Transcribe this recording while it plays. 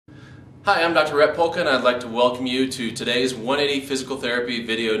Hi, I'm Dr. Polka, and I'd like to welcome you to today's 180 Physical Therapy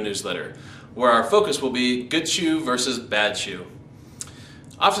video newsletter, where our focus will be good shoe versus bad shoe.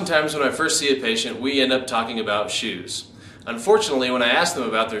 Oftentimes when I first see a patient, we end up talking about shoes. Unfortunately, when I ask them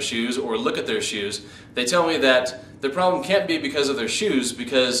about their shoes or look at their shoes, they tell me that the problem can't be because of their shoes,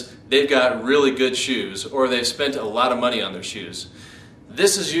 because they've got really good shoes or they've spent a lot of money on their shoes.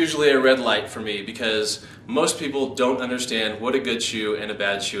 This is usually a red light for me because most people don't understand what a good shoe and a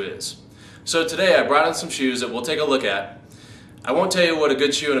bad shoe is. So today I brought in some shoes that we'll take a look at. I won't tell you what a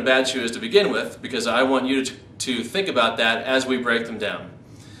good shoe and a bad shoe is to begin with, because I want you to think about that as we break them down.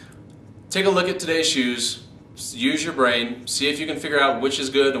 Take a look at today's shoes, use your brain, see if you can figure out which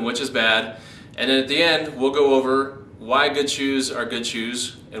is good and which is bad, and then at the end we'll go over why good shoes are good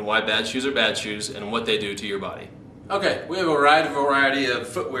shoes and why bad shoes are bad shoes and what they do to your body. Okay, we have a wide variety of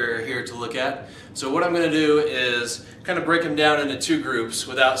footwear here to look at. So what I'm going to do is kind of break them down into two groups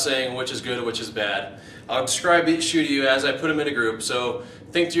without saying which is good or which is bad. I'll describe each shoe to you as I put them in a group, so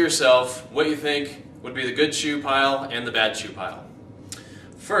think to yourself what you think would be the good shoe pile and the bad shoe pile.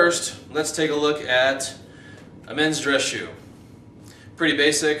 First, let's take a look at a men's dress shoe. Pretty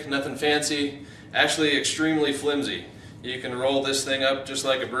basic, nothing fancy, actually extremely flimsy. You can roll this thing up just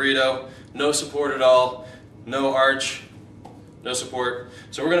like a burrito, no support at all, no arch, no support.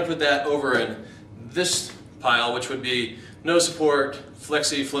 So we're going to put that over in this pile, which would be no support,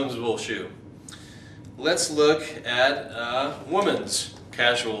 flexy, flimsible shoe. Let's look at a woman's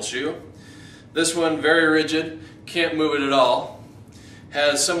casual shoe. This one, very rigid, can't move it at all.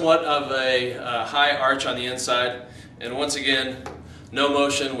 Has somewhat of a high arch on the inside, and once again, no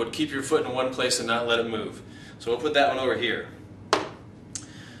motion, would keep your foot in one place and not let it move. So we'll put that one over here.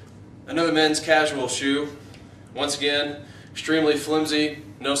 Another men's casual shoe. Once again, extremely flimsy,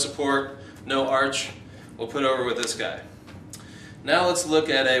 no support, no arch. We'll put over with this guy. Now let's look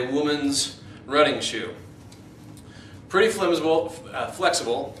at a woman's running shoe. Pretty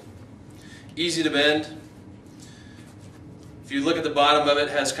flexible, easy to bend. If you look at the bottom of it, it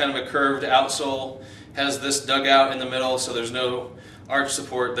has kind of a curved outsole, has this dugout in the middle, so there's no arch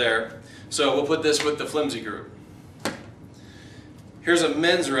support there. So we'll put this with the flimsy group. Here's a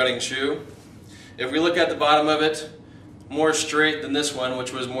men's running shoe. If we look at the bottom of it, more straight than this one,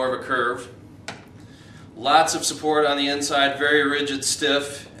 which was more of a curve. Lots of support on the inside, very rigid,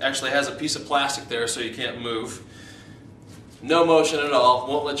 stiff. Actually has a piece of plastic there so you can't move. No motion at all,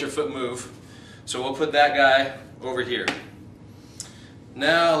 won't let your foot move. So we'll put that guy over here.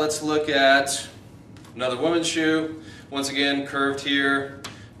 Now let's look at another woman's shoe. Once again, curved here,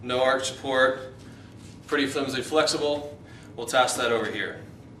 no arch support, pretty flimsy, flexible. We'll toss that over here.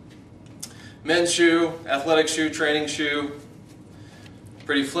 Men's shoe, athletic shoe, training shoe,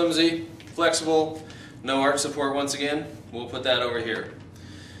 pretty flimsy, flexible, no arch support once again. We'll put that over here.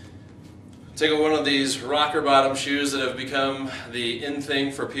 Take one of these rocker bottom shoes that have become the in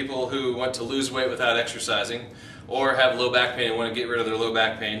thing for people who want to lose weight without exercising or have low back pain and want to get rid of their low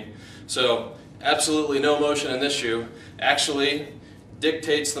back pain. So absolutely no motion in this shoe. Actually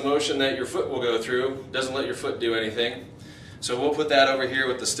dictates the motion that your foot will go through, doesn't let your foot do anything. So we'll put that over here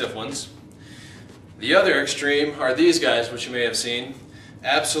with the stiff ones. The other extreme are these guys, which you may have seen.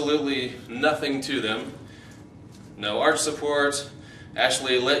 Absolutely nothing to them. No arch support.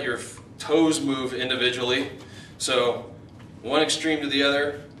 Actually let your toes move individually. So one extreme to the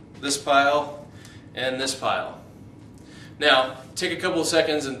other, this pile and this pile. Now take a couple of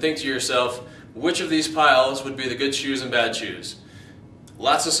seconds and think to yourself, which of these piles would be the good shoes and bad shoes?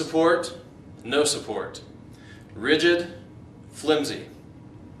 Lots of support, no support. Rigid, flimsy.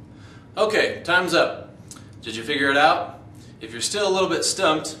 Okay, time's up. Did you figure it out? If you're still a little bit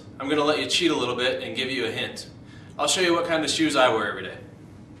stumped, I'm going to let you cheat a little bit and give you a hint. I'll show you what kind of shoes I wear every day.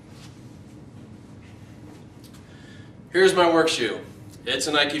 Here's my work shoe. It's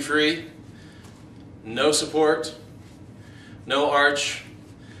a Nike Free, no support, no arch,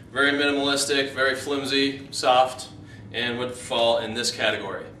 very minimalistic, very flimsy, soft, and would fall in this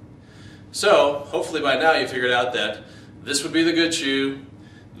category. So, hopefully by now you figured out that this would be the good shoe,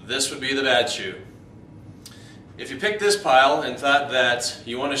 this would be the bad shoe. If you picked this pile and thought that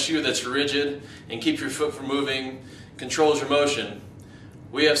you want a shoe that's rigid and keeps your foot from moving, controls your motion,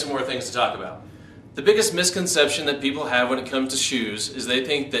 we have some more things to talk about. The biggest misconception that people have when it comes to shoes is they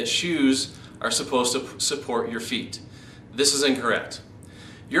think that shoes are supposed to support your feet. This is incorrect.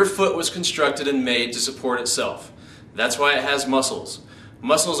 Your foot was constructed and made to support itself. That's why it has muscles.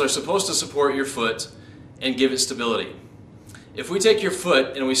 Muscles are supposed to support your foot and give it stability. If we take your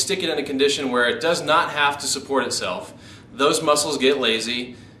foot and we stick it in a condition where it does not have to support itself, those muscles get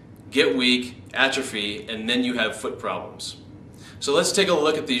lazy, get weak, atrophy, and then you have foot problems. So let's take a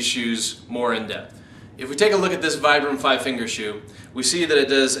look at these shoes more in depth. If we take a look at this Vibram 5-finger shoe, we see that it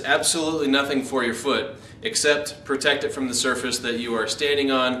does absolutely nothing for your foot except protect it from the surface that you are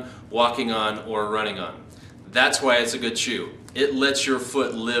standing on, walking on, or running on. That's why it's a good shoe. It lets your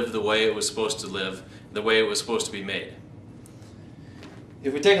foot live the way it was supposed to live, the way it was supposed to be made.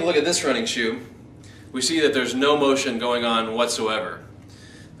 If we take a look at this running shoe, we see that there's no motion going on whatsoever.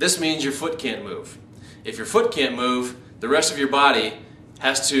 This means your foot can't move. If your foot can't move, the rest of your body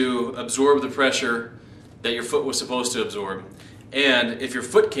has to absorb the pressure that your foot was supposed to absorb. And if your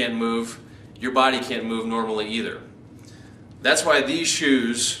foot can't move, your body can't move normally either. That's why these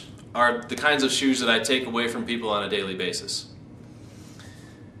shoes are the kinds of shoes that I take away from people on a daily basis.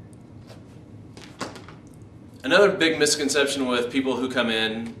 Another big misconception with people who come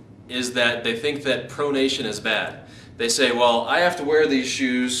in is that they think that pronation is bad. They say, well, I have to wear these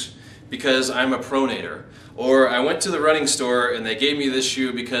shoes because I'm a pronator. Or I went to the running store and they gave me this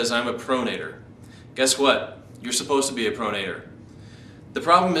shoe because I'm a pronator. Guess what? You're supposed to be a pronator. The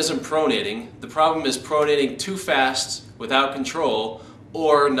problem isn't pronating. The problem is pronating too fast without control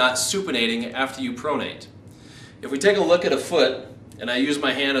or not supinating after you pronate. If we take a look at a foot, and I use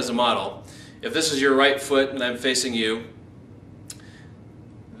my hand as a model, if this is your right foot and I'm facing you,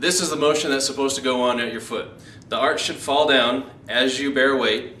 this is the motion that's supposed to go on at your foot. The arch should fall down as you bear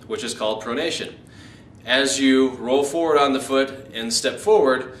weight, which is called pronation. As you roll forward on the foot and step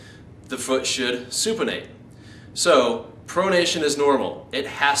forward, the foot should supinate. So, pronation is normal. It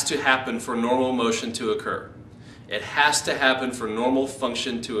has to happen for normal motion to occur. It has to happen for normal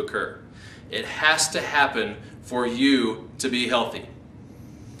function to occur. It has to happen for you to be healthy.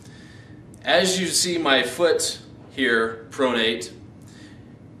 As you see my foot here pronate,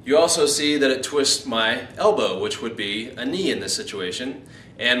 you also see that it twists my elbow, which would be a knee in this situation,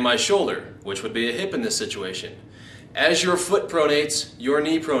 and my shoulder, which would be a hip in this situation. As your foot pronates, your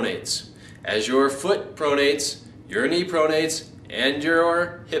knee pronates. As your foot pronates, your knee pronates, and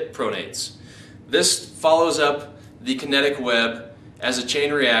your hip pronates. This follows up the kinetic web as a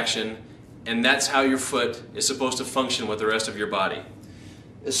chain reaction, and that's how your foot is supposed to function with the rest of your body.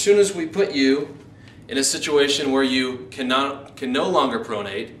 As soon as we put you in a situation where you can no longer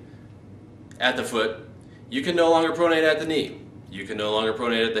pronate at the foot, you can no longer pronate at the knee, you can no longer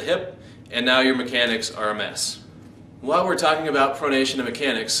pronate at the hip, and now your mechanics are a mess. While we're talking about pronation and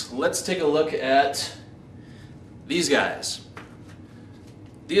mechanics, let's take a look at these guys.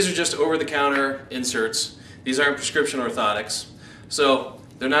 These are just over-the-counter inserts. These aren't prescription orthotics, so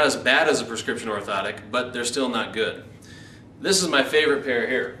they're not as bad as a prescription orthotic, but they're still not good. This is my favorite pair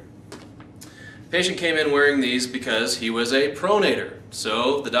here. Patient came in wearing these because he was a pronator.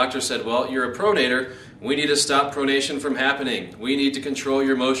 So the doctor said, well, you're a pronator, we need to stop pronation from happening. We need to control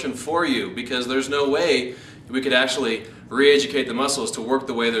your motion for you because there's no way we could actually re-educate the muscles to work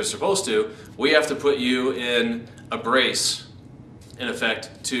the way they're supposed to. We have to put you in a brace, in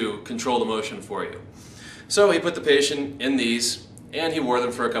effect, to control the motion for you. So he put the patient in these and he wore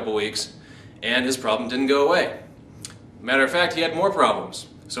them for a couple weeks and his problem didn't go away. Matter of fact, he had more problems.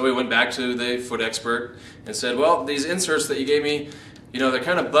 So we went back to the foot expert and said, well, these inserts that you gave me, you know, they're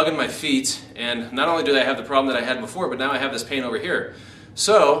kind of bugging my feet, and not only do they have the problem that I had before, but now I have this pain over here.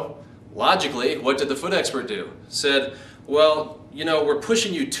 So, logically, what did the foot expert do? Said, well, you know, we're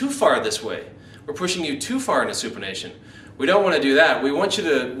pushing you too far this way. We're pushing you too far into supination. We don't want to do that. We want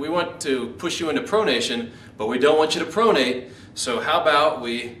to push you into pronation, but we don't want you to pronate. So how about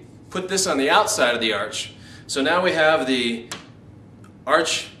we put this on the outside of the arch? So now we have the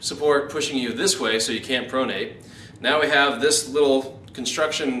arch support pushing you this way so you can't pronate. Now we have this little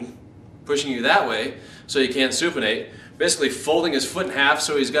construction pushing you that way so you can't supinate. Basically folding his foot in half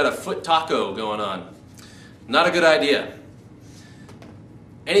so he's got a foot taco going on. Not a good idea.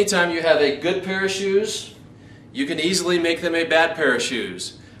 Anytime you have a good pair of shoes, you can easily make them a bad pair of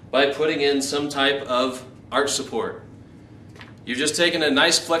shoes by putting in some type of arch support. You've just taken a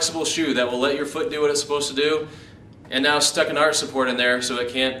nice flexible shoe that will let your foot do what it's supposed to do, and now stuck an arch support in there so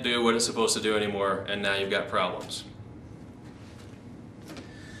it can't do what it's supposed to do anymore, and now you've got problems.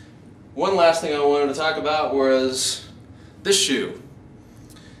 One last thing I wanted to talk about was this shoe.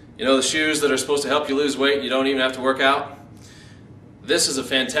 You know, the shoes that are supposed to help you lose weight, you don't even have to work out? This is a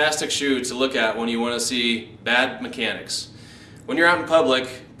fantastic shoe to look at when you want to see bad mechanics. When you're out in public,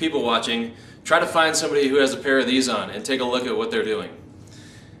 people watching, try to find somebody who has a pair of these on and take a look at what they're doing.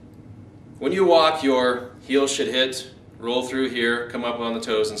 When you walk, your heels should hit, roll through here, come up on the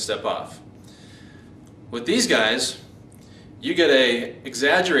toes and step off. With these guys, you get an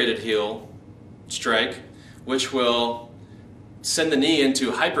exaggerated heel strike, which will send the knee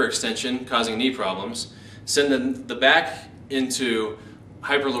into hyperextension, causing knee problems, send the back into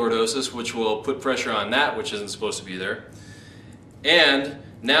hyperlordosis, which will put pressure on that which isn't supposed to be there. And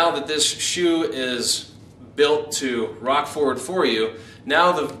now that this shoe is built to rock forward for you,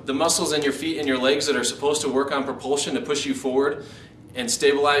 now the muscles in your feet and your legs that are supposed to work on propulsion to push you forward and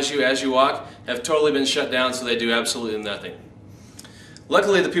stabilize you as you walk have totally been shut down, so they do absolutely nothing.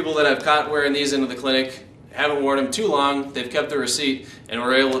 Luckily, the people that I've caught wearing these into the clinic haven't worn them too long. They've kept their receipt, and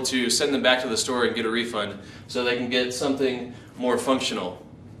we're able to send them back to the store and get a refund so they can get something more functional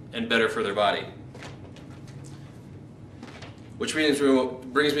and better for their body. Which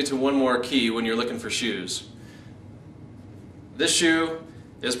brings me to one more key when you're looking for shoes. This shoe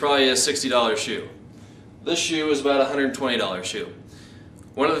is probably a $60 shoe. This shoe is about a $120 shoe.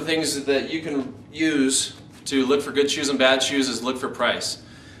 One of the things that you can use to look for good shoes and bad shoes is look for price.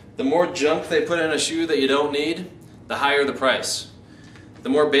 The more junk they put in a shoe that you don't need, the higher the price. The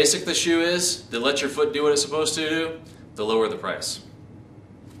more basic the shoe is, that lets your foot do what it's supposed to do, the lower the price.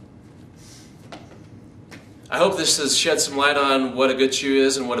 I hope this has shed some light on what a good shoe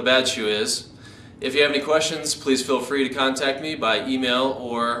is and what a bad shoe is. If you have any questions, please feel free to contact me by email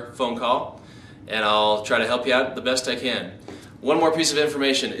or phone call, and I'll try to help you out the best I can. One more piece of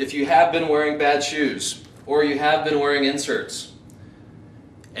information. If you have been wearing bad shoes, or you have been wearing inserts,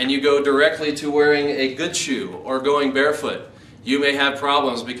 and you go directly to wearing a good shoe or going barefoot, you may have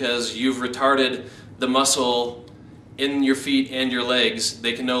problems because you've retarded the muscle in your feet and your legs.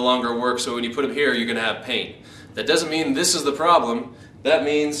 They can no longer work, so when you put them here, you're going to have pain. That doesn't mean this is the problem. That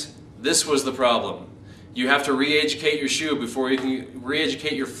means this was the problem. You have to re-educate your shoe before you can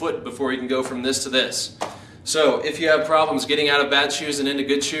re-educate your foot before you can go from this to this. So if you have problems getting out of bad shoes and into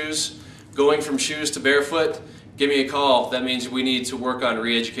good shoes, going from shoes to barefoot, give me a call. That means we need to work on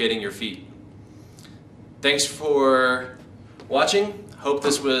re-educating your feet. Thanks for watching. Hope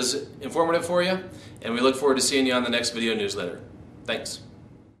this was informative for you, and we look forward to seeing you on the next video newsletter. Thanks.